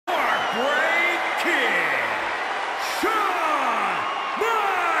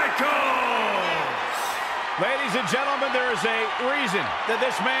and gentlemen, there is a reason that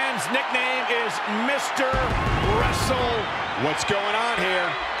this man's nickname is Mr. Wrestle. What's going on here?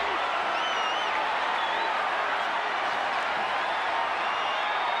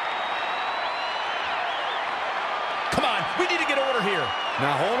 Come on, we need to get order here.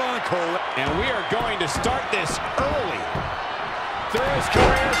 Now hold on, Cole, and we are going to start this early. Through his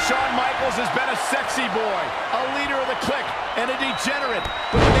career, Shawn Michaels has been a sexy boy, a leader of the clique, and a degenerate.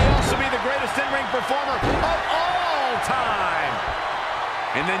 But he may also be the greatest in-ring performer of all time.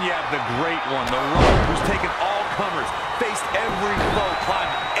 And then you have the great one, The Rock, who's taken all comers, faced every foe,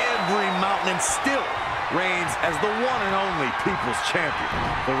 climbed every mountain, and still reigns as the one and only People's Champion.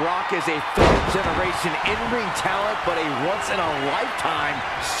 The Rock is a third-generation in-ring talent, but a once-in-a-lifetime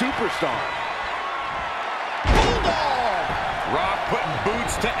superstar. Bulldog! Rock putting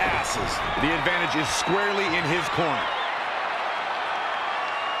boots to asses. The advantage is squarely in his corner.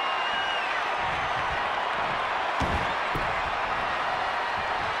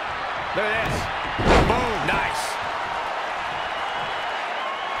 Look at this. Boom, nice.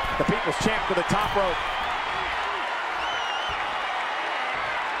 The People's Champ to the top rope.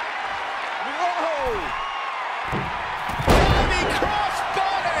 Whoa! Heavy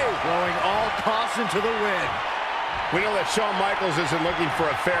crossbody! Throwing all caution to the wind. We know that Shawn Michaels isn't looking for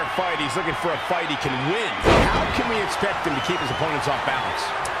a fair fight. He's looking for a fight he can win. How can we expect him to keep his opponents off balance?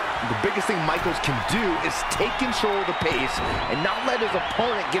 The biggest thing Michaels can do is take control of the pace and not let his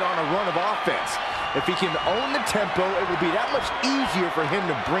opponent get on a run of offense. If he can own the tempo, it will be that much easier for him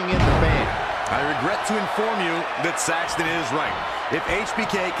to bring in the band. I regret to inform you that Saxton is right. If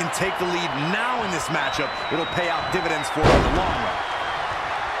HBK can take the lead now in this matchup, it'll pay out dividends for him in the long run.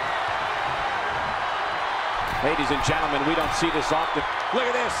 Ladies and gentlemen, we don't see this often. Look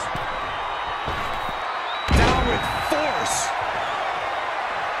at this. Down with force.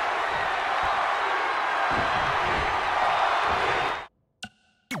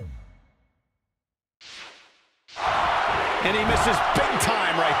 And he misses big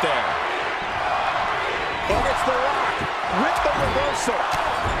time right there. Oh, it's The Rock with the reversal.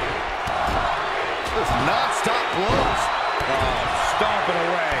 Just non-stop blows. Stomping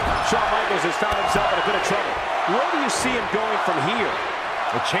away. Shawn Michaels has found himself in a bit of trouble. Where do you see him going from here?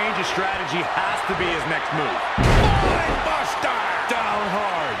 A change of strategy has to be his next move. Buster! Down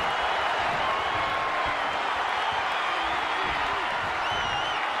hard.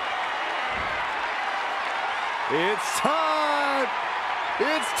 It's time!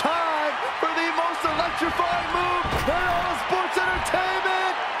 It's time for the most electrifying move in all of sports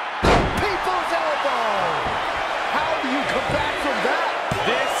entertainment! People's Elbow! How do you come back from that?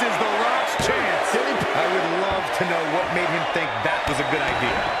 This is The Rock's chance. I would love to know what made him think that was a good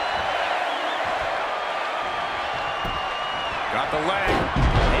idea. Got the leg.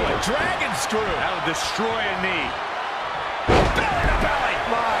 Oh, a dragon screw. That'll destroy a knee. Belly to belly.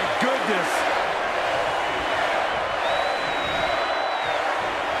 My goodness!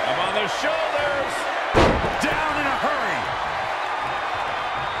 Up on their shoulders. Down in a hurry.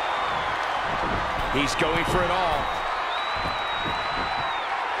 He's going for it all.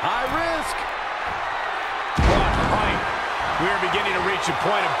 High risk! What height. We are beginning to reach a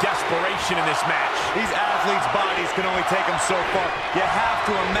point of desperation in this match. These athletes' bodies can only take them so far. You have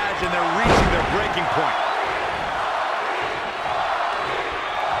to imagine they're reaching their breaking point.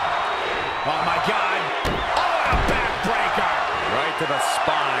 Oh, my God. Oh, a backbreaker. Right to the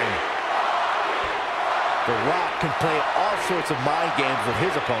spine. The Rock can play all sorts of mind games with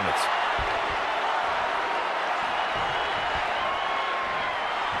his opponents.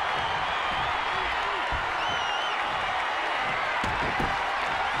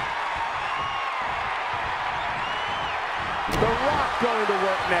 The Rock going to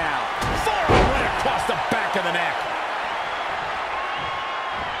work now. Forearm right across the back of the neck.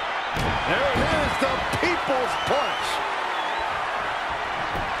 There it is, the People's Punch.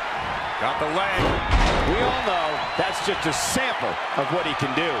 Got the leg. We all know that's just a sample of what he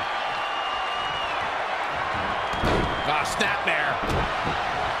can do. Ah, snapmare.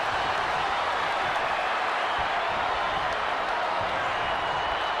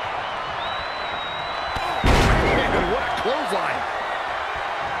 Clothesline.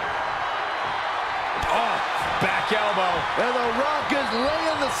 Oh, back elbow. And The Rock is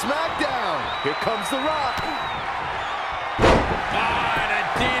laying the smackdown. Here comes The Rock. Ah, and a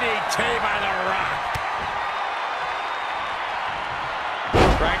DDT by The Rock.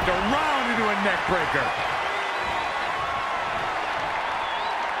 Cranked around into a neck breaker.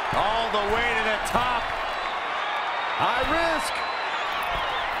 All the way to the top. High risk.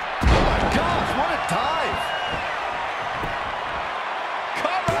 Oh my gosh, what a dive.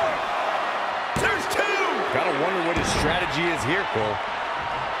 Cover. There's two. Gotta wonder strategy is here, Cole.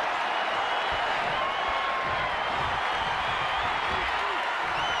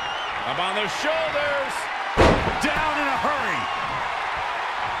 Up on their shoulders. Down in a hurry.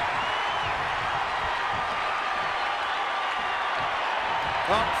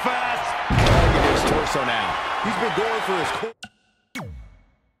 Up fast. Targeting his torso now. He's been going for his core.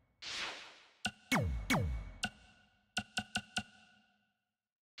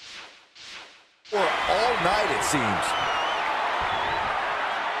 All night, it seems.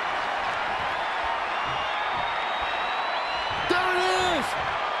 There it is!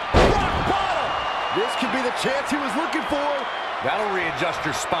 Rock bottom! This could be the chance he was looking for. That'll readjust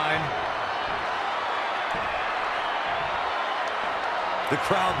your spine. The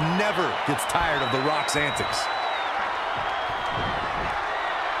crowd never gets tired of The Rock's antics.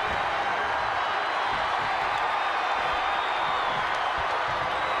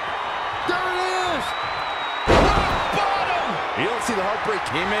 There it is! Rock bottom! You don't see the heartbreak.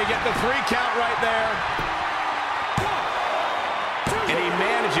 He may get the 3 count right there. And he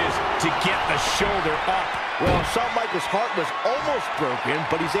manages to get the shoulder up. Well, Shawn Michaels' heart was almost broken,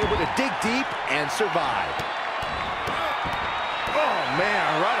 but he's able to dig deep and survive. Oh, man,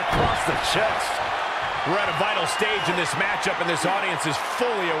 right across the chest. We're at a vital stage in this matchup, and this audience is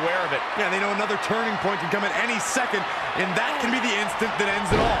fully aware of it. Yeah, they know another turning point can come at any second, and that can be the instant that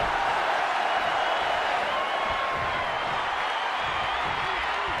ends it all.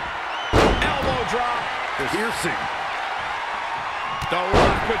 Elbow drop. Piercing. The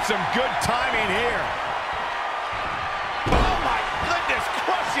Rock with some good timing here. Oh, my goodness,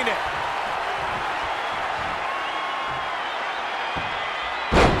 crushing it.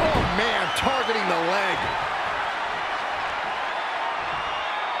 Oh, man, targeting the leg.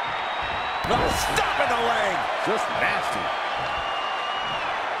 No, stopping the leg. Just nasty.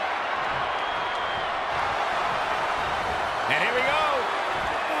 And here we go.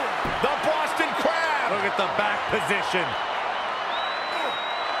 The Boston Crab. Look at the back position.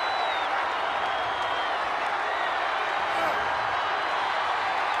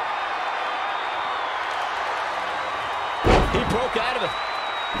 He broke out of it.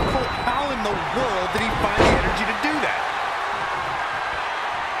 How in the world did he find the energy to do that?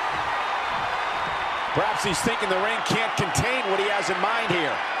 Perhaps he's thinking the ring can't contain what he has in mind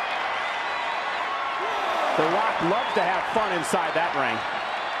here. The Rock loves to have fun inside that ring.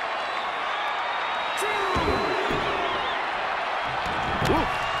 Ooh,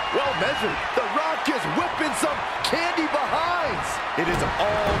 well measured. The Rock is whipping some candy behinds. It is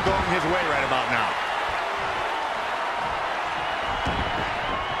all going his way right about now.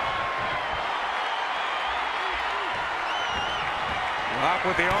 Rock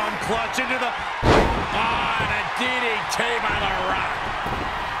with the arm clutch into the... Ah, and a DDT by The Rock.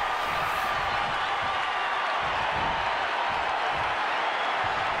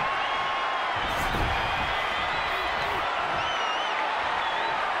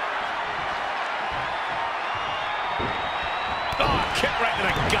 Oh, kick right to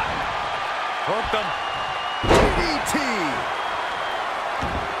the gut. Hooked him. DDT.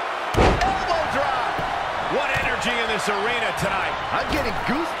 Elbow drop. What energy in this arena tonight. I'm getting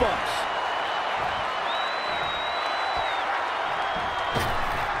goosebumps.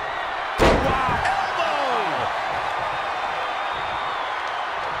 Wow. Elbow.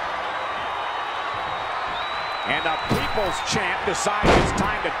 And the People's Champ decides it's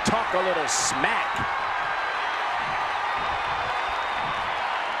time to talk a little smack.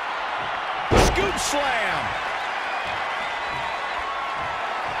 Scoop slam.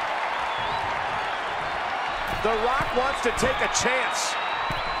 The Rock wants to take a chance.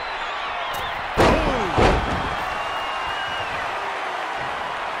 Ooh.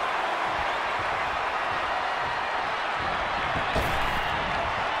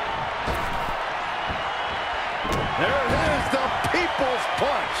 There it is, the People's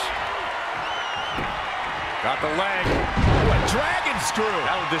Punch. Got the leg. Ooh, a dragon screw.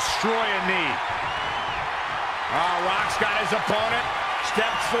 That'll destroy a knee. Rock's got his opponent.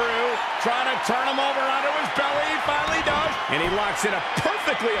 Steps through, trying to turn him over onto his belly. He finally does. And he locks in a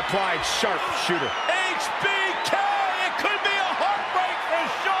perfectly applied sharpshooter. HBK! It could be a heartbreak for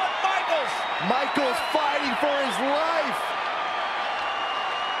Shawn Michaels. Michaels fighting for his life.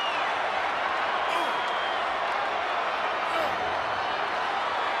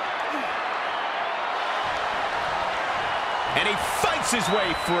 And he fights his way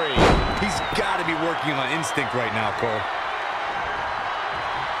free. He's got to be working on instinct right now, Cole.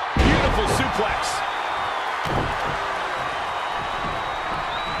 Beautiful suplex.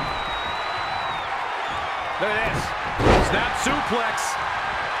 Look at this. Snap suplex.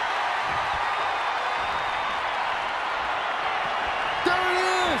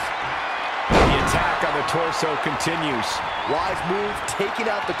 attack on the torso continues. Wise move, taking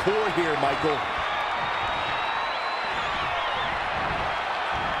out the core here, Michael.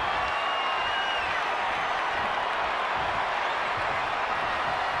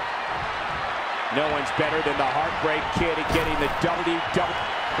 No one's better than the Heartbreak Kid at getting the WWE.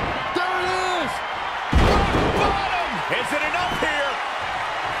 There it is! Rock bottom! Is it enough here?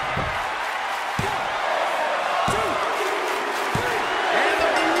 1, 2, 3. And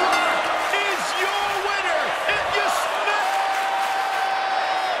The Rock is your winner! If you smell...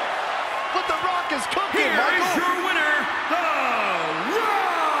 But The Rock is cooking, Michael! Here's your winner, The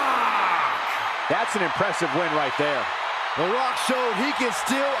Rock! That's an impressive win right there. The Rock showed he can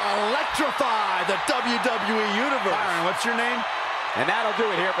still electrify the WWE Universe. Byron, what's your name? And that'll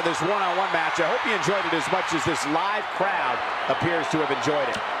do it here for this one-on-one match. I hope you enjoyed it as much as this live crowd appears to have enjoyed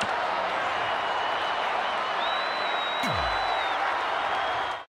it.